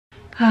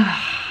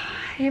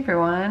Hey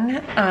everyone.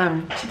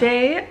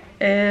 Today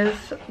is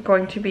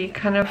going to be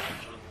kind of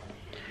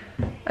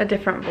a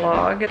different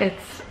vlog.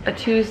 It's a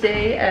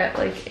Tuesday at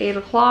like 8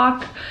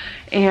 o'clock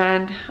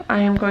and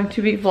I am going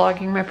to be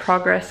vlogging my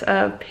progress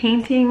of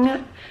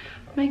painting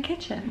my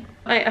kitchen.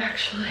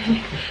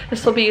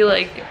 This will be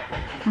like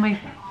my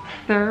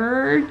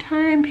third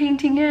time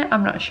painting it.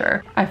 I'm not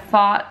sure. I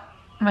fought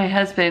my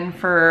husband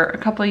for a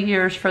couple of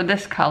years for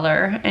this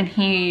color and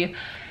he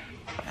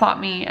fought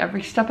me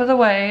every step of the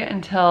way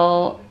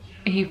until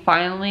he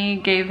finally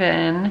gave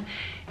in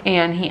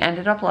and he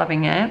ended up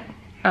loving it.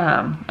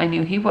 I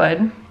knew he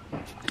would,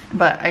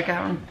 but I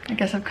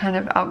guess I've kind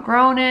of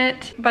outgrown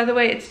it. By the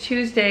way, it's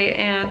Tuesday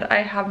and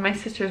I have my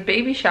sister's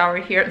baby shower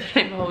here that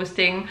I'm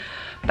hosting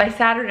by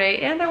Saturday,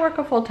 and I work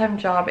a full-time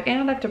job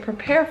and I have to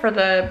prepare for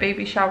the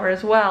baby shower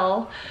as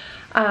well.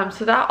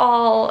 So that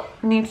all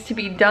needs to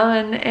be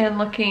done and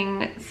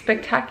looking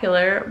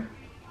spectacular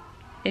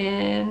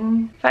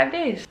in 5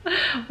 days.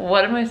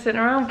 What am I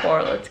sitting around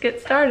for? Let's get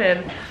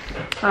started.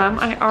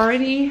 I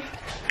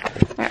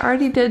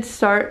already did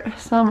start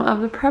some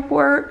of the prep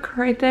work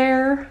right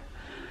there.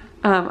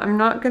 I'm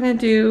not gonna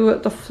do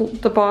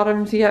the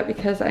bottoms yet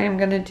because I am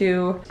gonna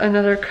do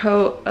another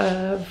coat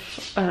of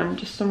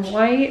just some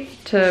white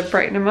to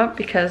brighten them up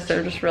because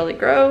they're just really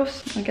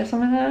gross. I guess I'm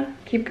gonna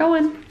keep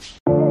going.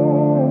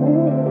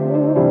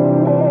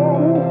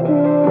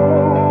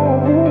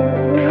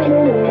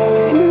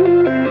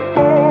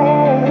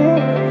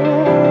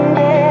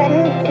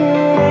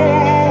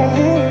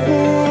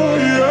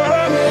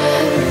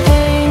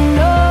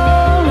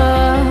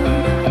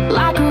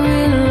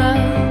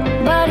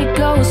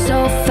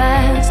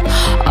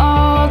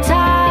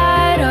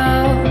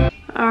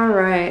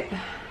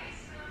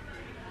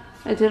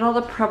 I did all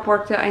the prep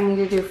work that I need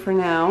to do for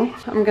now.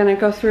 I'm gonna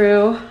go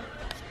through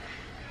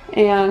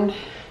and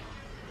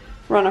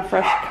run a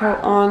fresh coat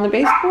on the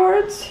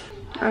baseboards.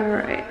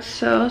 Alright,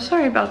 so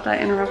sorry about that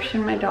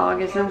interruption. My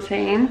dog is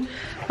insane.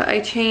 But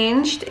I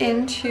changed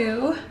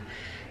into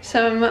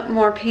some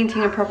more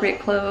painting appropriate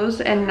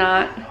clothes and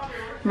not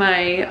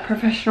my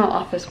professional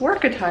office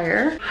work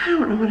attire. I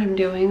don't know what I'm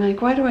doing.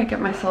 Like, why do I get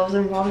myself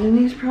involved in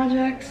these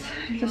projects?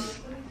 I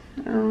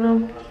don't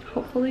know.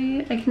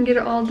 Hopefully I can get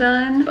it all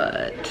done,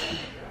 but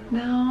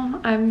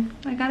no,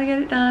 I gotta get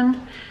it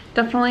done.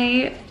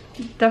 Definitely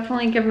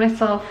give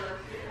myself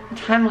a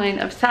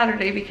timeline of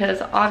Saturday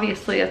because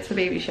obviously it's the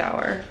baby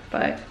shower.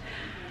 But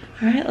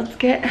all right,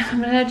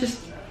 I'm gonna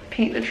just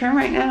paint the trim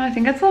right now. I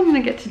think that's all I'm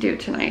gonna get to do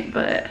tonight,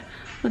 but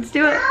let's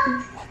do it.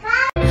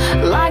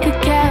 Like a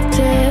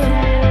captive,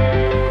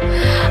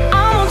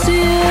 I want to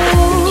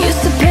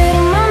used to pay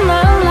my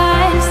mind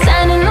like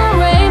standing on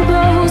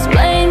rainbows,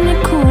 playing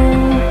it cool.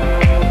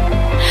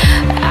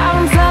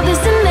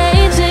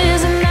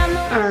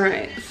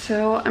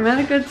 So I'm at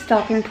a good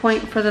stopping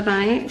point for the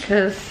night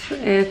because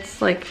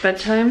it's like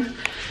bedtime.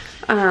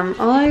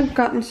 All I've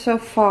gotten so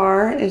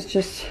far is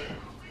just,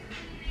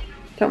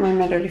 don't mind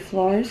my dirty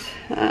floors,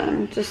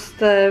 just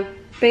the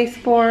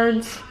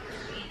baseboards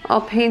all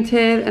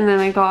painted, and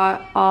then I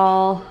got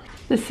all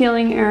the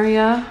ceiling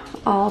area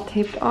all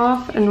taped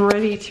off and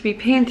ready to be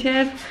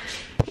painted.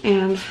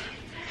 And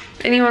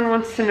if anyone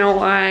wants to know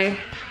why,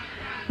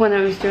 when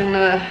I was doing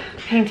the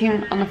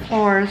painting on the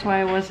floors,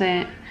 why I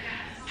wasn't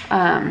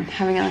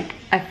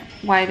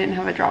why I didn't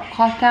have a drop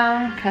cloth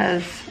down,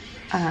 because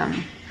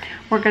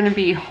we're going to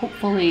be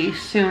hopefully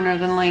sooner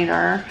than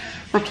later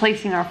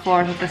replacing our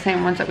floors with the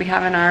same ones that we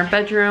have in our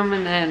bedroom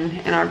and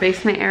then in our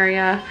basement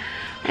area.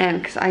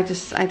 And because I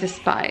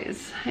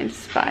despise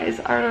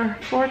our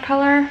floor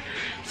color,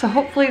 so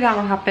hopefully that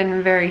will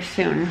happen very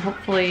soon.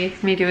 Hopefully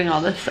me doing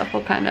all this stuff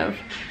will kind of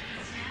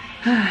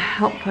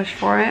help push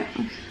for it.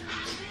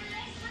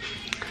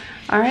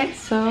 Alright,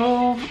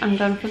 so I'm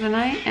done for the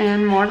night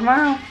and more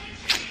tomorrow.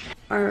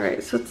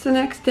 Alright, so it's the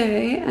next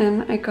day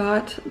and I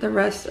got the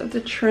rest of the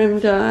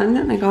trim done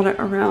and I got it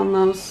around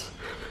those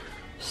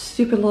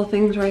stupid little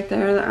things right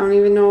there that I don't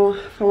even know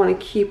if I want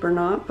to keep or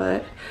not,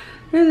 but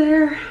they're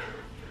there.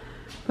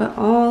 But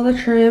all the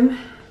trim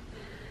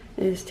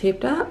is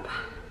taped up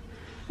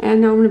and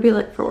now I'm going to be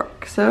late for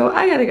work, so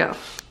I gotta go.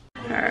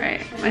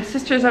 Alright, my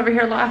sister's over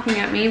here laughing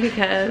at me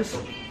because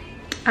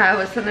I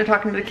was sitting there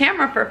talking to the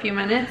camera for a few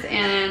minutes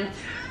and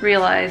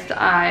realized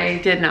I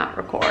did not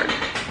record.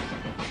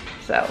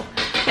 So,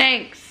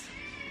 thanks.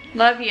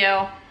 Love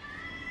you.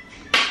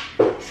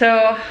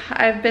 So,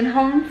 I've been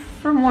home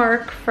from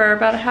work for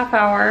about a half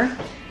hour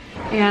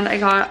and I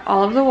got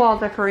all of the wall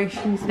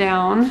decorations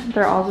down.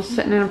 They're all just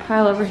sitting in a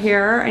pile over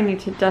here. I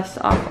need to dust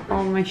off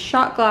all my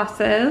shot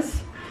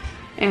glasses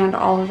and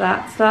all of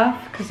that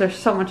stuff because there's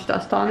so much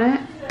dust on it.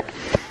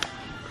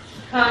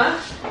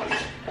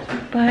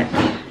 But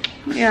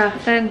yeah,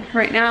 then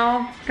right now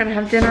I'm gonna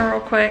have dinner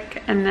real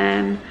quick and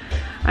then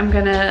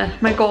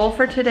my goal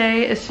for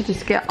today is to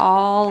just get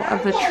all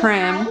of the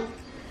trim.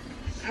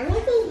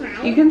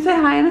 You can say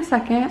hi in a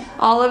second.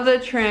 All of the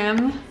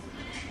trim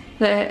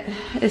that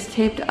is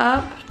taped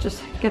up,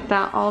 just get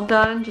that all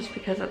done just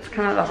because that's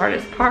kind of the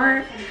hardest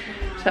part.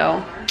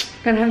 So I'm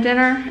gonna have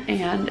dinner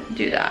and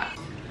do that.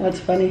 What's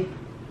funny?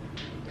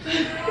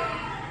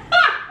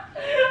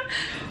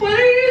 What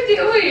are you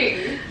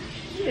doing?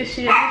 Is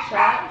she in the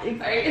shot?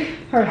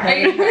 Her Are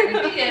head. you trying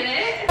to be in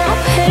it?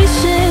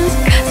 Patience,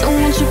 so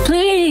won't you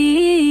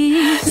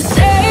please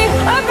stay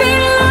a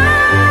bit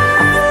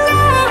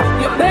longer?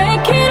 You're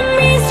making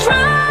me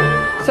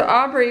strong. So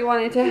Aubrey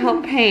wanted to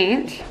help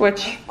paint,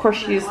 which of course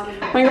she's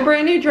wearing a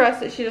brand new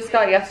dress that she just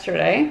got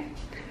yesterday.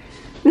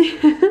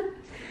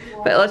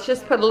 But let's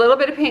just put a little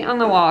bit of paint on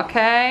the wall,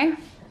 okay?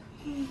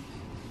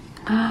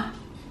 Here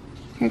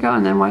you go,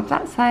 and then wipe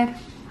that side.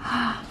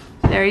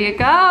 There you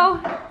go.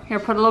 Here,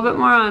 put a little bit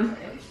more on.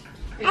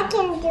 I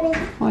can't do it.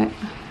 What?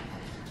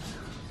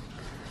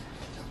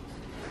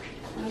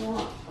 I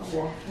want a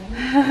waffle.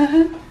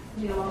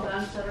 You want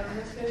that instead of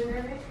this getting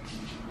ready?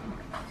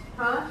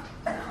 Huh?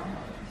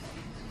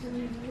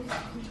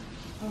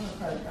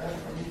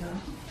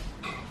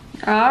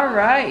 All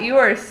right, you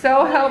are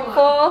so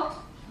helpful.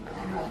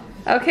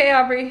 Okay,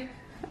 Aubrey.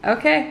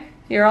 Okay,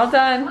 you're all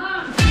done.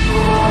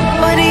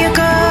 Where do you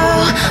go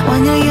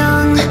when you're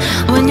young,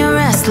 when you're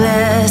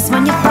restless,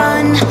 when you're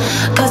fun,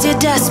 cause you're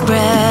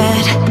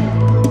desperate?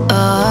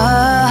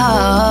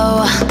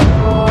 Oh,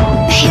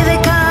 here they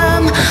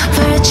come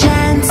for a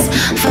chance,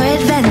 for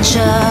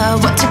adventure.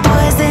 What's your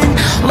poison?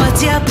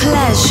 What's your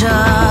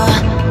pleasure?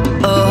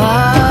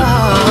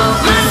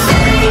 Oh, my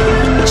city,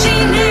 she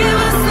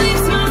never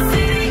sleeps, my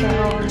city.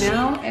 So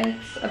now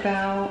it's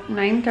about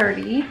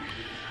 9:30.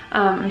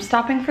 I'm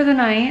stopping for the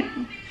night.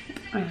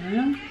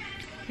 Yeah,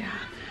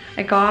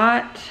 I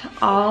got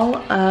all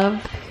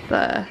of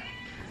the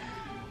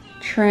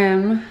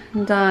trim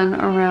done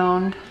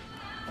around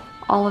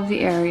all of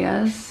the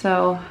areas.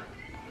 So,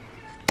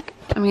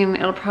 I mean,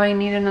 it'll probably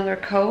need another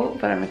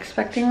coat, but I'm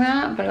expecting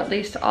that. But at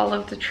least all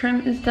of the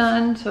trim is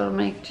done, so it'll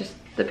make just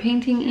the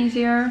painting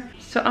easier.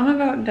 So I'm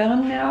about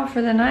done now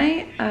for the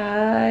night.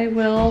 I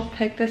will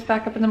pick this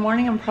back up in the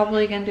morning. I'm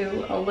probably gonna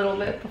do a little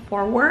bit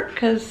before work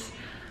because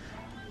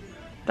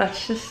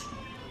that's just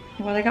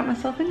what I got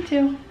myself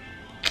into.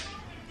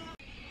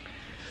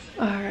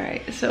 All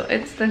right, so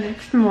it's the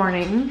next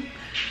morning.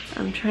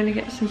 I'm trying to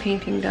get some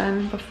painting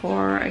done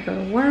before I go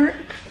to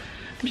work.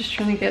 I'm just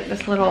trying to get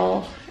this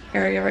little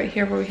area right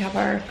here where we have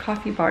our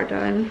coffee bar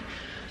done.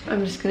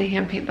 I'm just gonna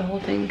hand paint the whole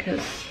thing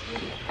because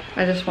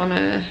I just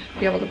wanna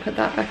be able to put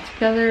that back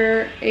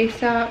together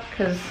ASAP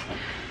because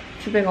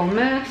it's a big old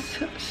mess.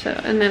 So,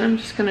 and then I'm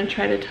just gonna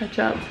try to touch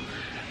up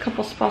a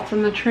couple spots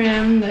on the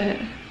trim that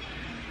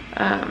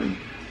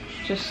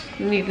just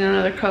need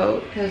another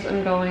coat because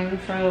I'm going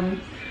from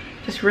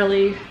just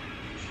really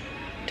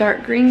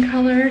dark green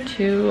color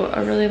to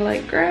a really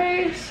light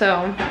gray,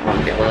 so I want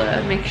to be able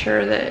to make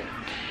sure that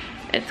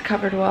it's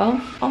covered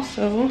well.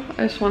 Also,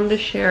 I just wanted to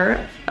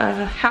share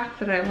a hack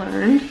that I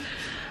learned.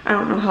 I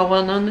don't know how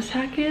well known this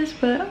hack is,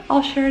 but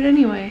I'll share it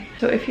anyway.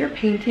 So if you're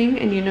painting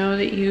and you know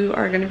that you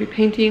are going to be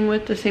painting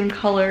with the same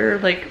color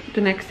like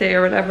the next day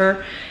or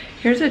whatever,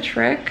 here's a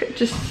trick.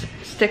 Just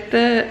stick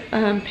the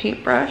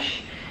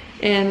paintbrush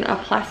in a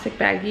plastic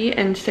baggie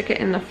and stick it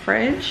in the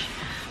fridge.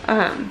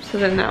 So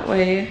then that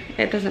way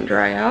it doesn't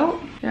dry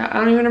out. Yeah, I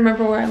don't even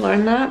remember where I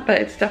learned that,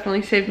 but it's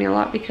definitely saved me a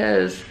lot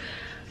because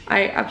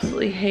I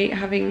absolutely hate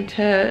having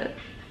to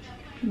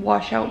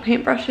wash out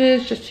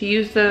paintbrushes just to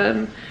use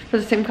them for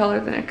the same color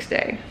the next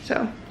day.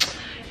 So,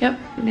 yep,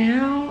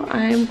 now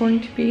I'm going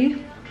to be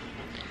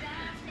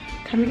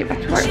time to get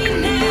back to work. She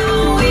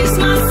never leaves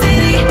my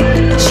city.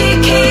 She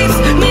keeps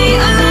me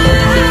alive.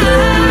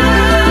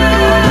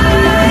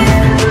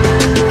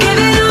 Give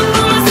it up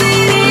for my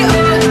city,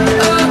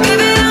 oh, oh. Give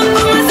it up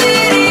for my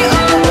city,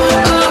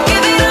 oh, oh.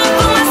 Give it up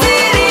for my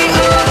city,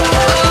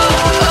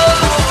 oh, oh,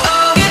 oh,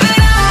 oh. Give it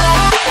up.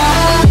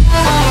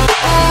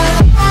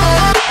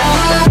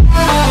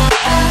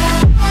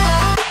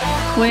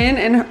 Quinn,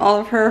 in all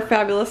of her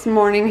fabulous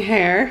morning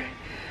hair,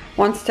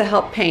 wants to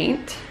help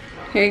paint.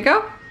 Here you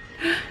go.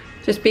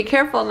 Just be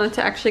careful not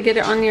to actually get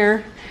it on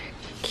your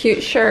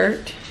cute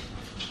shirt.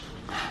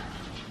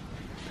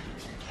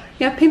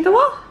 Yeah, paint the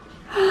wall.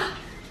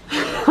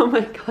 Oh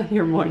my God,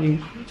 your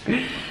morning.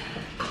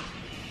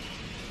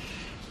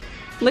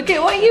 Look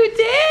at what you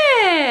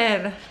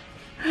did.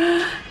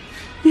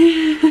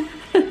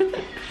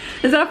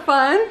 Is that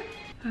fun?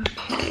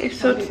 Okay,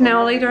 so it's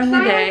now later in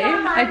the day.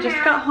 I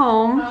just got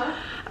home.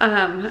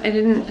 I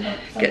didn't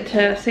get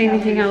to say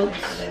anything else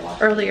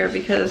earlier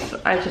because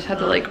I just had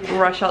to like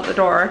rush out the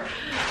door.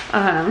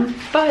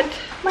 But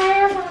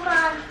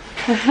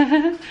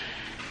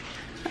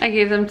I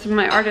gave them to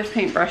my artist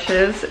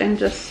paintbrushes and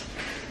just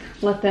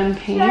let them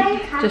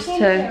paint just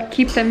to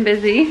keep them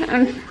busy.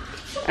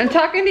 I'm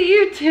talking to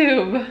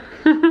YouTube.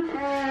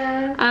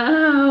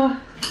 Oh.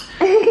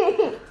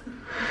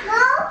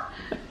 No.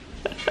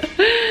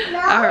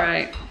 All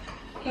right,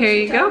 here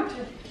you go.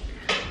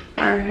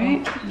 All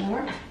right.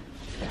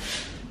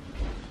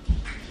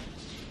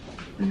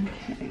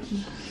 Okay,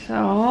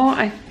 so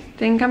I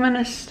think I'm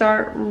gonna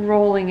start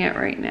rolling it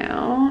right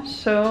now.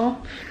 So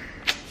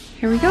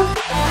here we go. My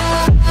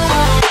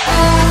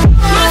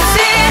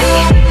city,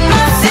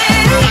 my city.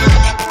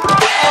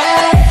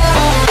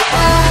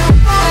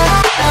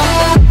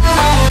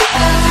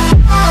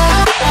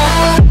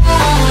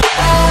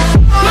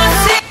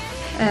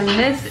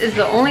 is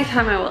the only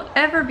time I will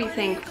ever be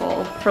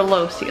thankful for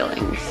low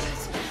ceilings.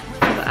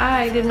 Because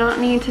I did not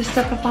need to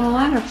step up on a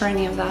ladder for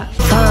any of that.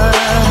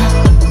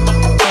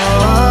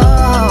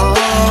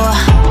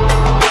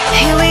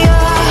 Here we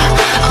are,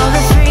 all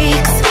the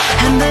freaks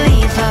and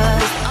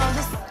believers.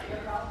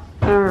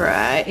 All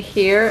right,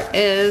 here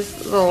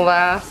is the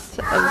last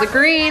of the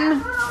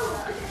green.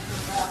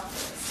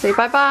 Say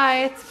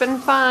bye-bye, it's been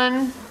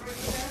fun.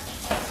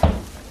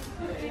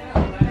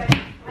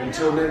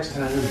 Until next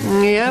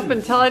time. Yep,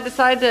 until I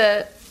decide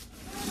to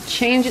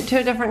change it to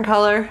a different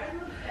color.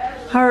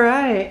 All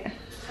right,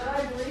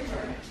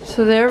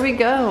 so there we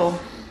go.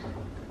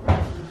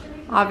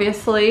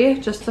 Obviously,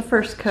 just the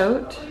first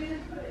coat.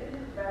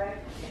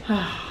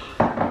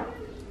 All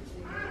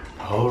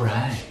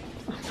right.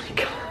 Oh my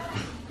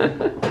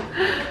God.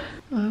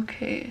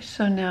 Okay,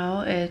 so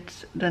now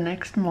it's the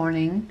next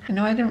morning. I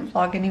know I didn't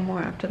vlog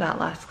anymore after that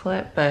last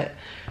clip, but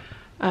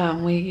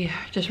we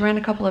just ran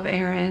a couple of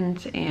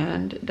errands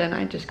and then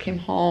I just came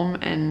home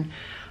and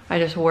I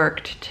just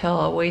worked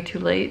till way too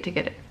late to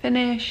get it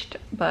finished.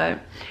 But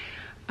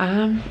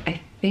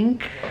I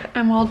think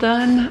I'm all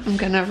done. I'm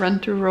gonna run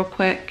through real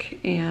quick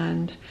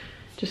and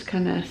just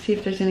kind of see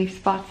if there's any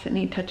spots that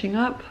need touching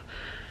up.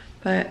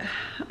 But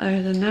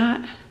other than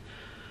that,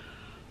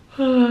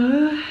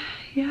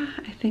 yeah,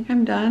 I think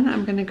I'm done.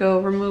 I'm gonna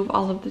go remove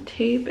all of the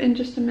tape in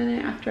just a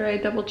minute after I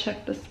double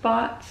check the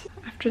spots.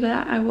 After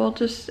that, I will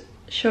just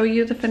show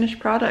you the finished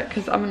product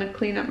because I'm gonna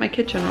clean up my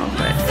kitchen real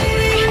quick.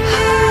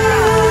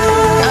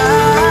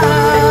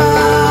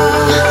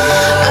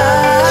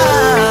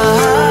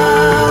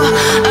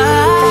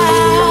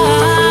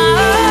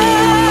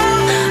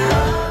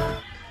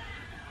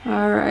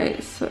 All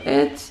right, so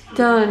it's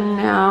done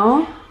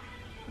now.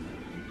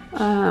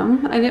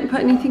 I didn't put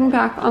anything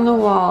back on the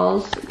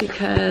walls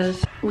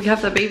because we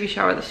have the baby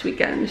shower this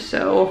weekend,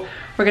 so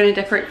we're gonna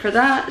decorate for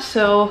that.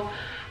 So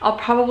I'll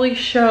probably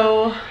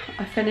show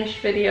a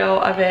finished video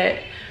of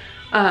it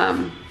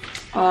on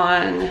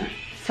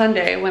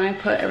Sunday when I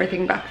put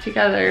everything back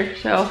together.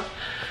 So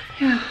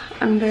yeah,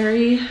 I'm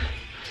very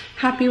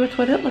happy with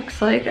what it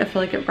looks like. I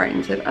feel like it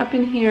brightens it up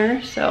in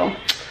here. So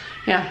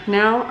yeah,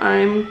 now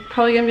I'm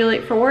probably gonna be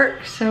late for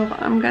work, so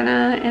I'm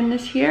gonna end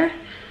this here.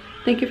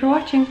 Thank you for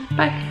watching.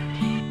 Bye.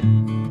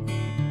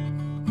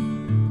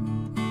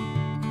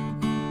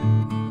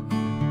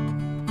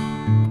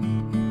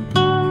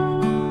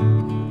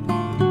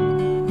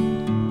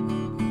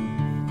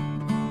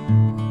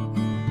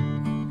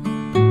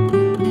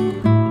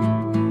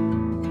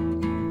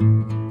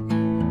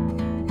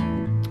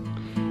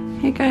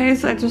 Hey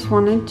guys, I just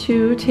wanted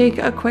to take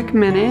a quick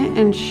minute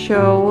and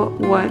show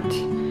what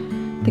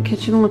the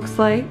kitchen looks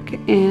like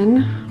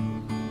in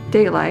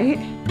daylight.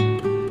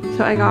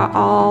 So I got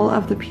all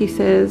of the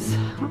pieces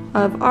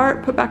of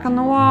art put back on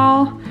the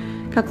wall,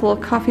 got the little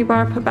coffee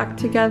bar put back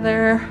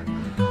together,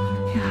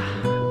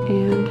 yeah,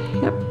 and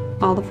yep,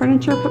 all the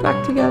furniture put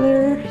back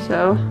together.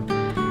 So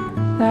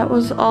that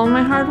was all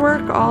my hard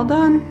work, all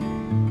done.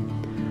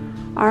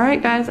 All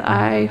right guys,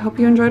 I hope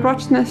you enjoyed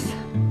watching this.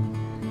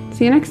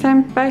 See you next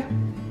time, bye.